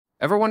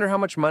Ever wonder how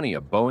much money a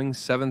Boeing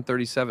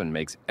 737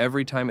 makes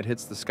every time it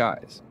hits the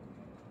skies?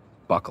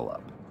 Buckle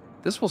up.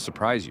 This will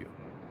surprise you.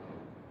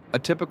 A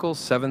typical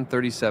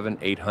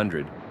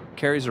 737-800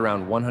 carries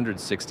around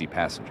 160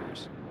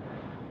 passengers.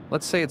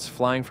 Let's say it's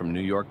flying from New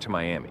York to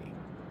Miami,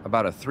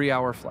 about a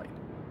 3-hour flight.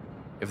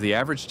 If the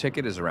average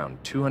ticket is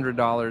around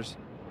 $200,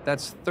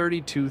 that's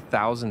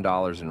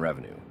 $32,000 in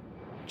revenue,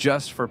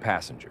 just for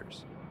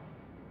passengers.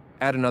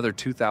 Add another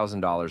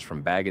 $2,000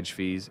 from baggage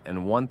fees and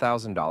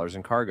 $1,000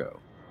 in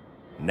cargo.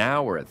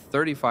 Now we're at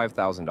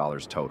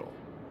 $35,000 total.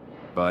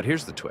 But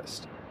here's the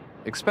twist.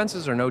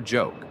 Expenses are no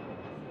joke.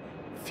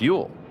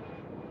 Fuel,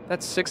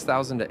 that's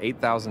 $6,000 to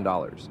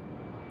 $8,000.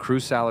 Crew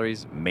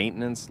salaries,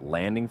 maintenance,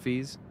 landing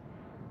fees.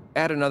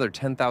 Add another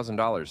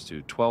 $10,000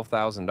 to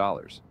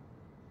 $12,000.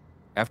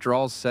 After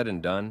all's said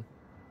and done,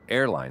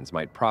 airlines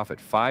might profit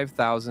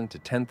 $5,000 to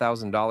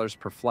 $10,000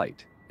 per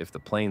flight if the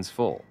plane's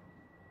full.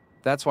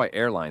 That's why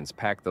airlines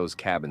pack those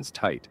cabins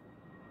tight.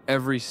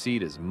 Every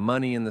seat is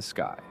money in the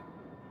sky.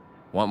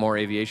 Want more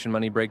aviation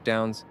money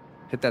breakdowns?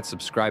 Hit that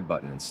subscribe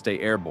button and stay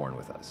airborne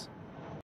with us.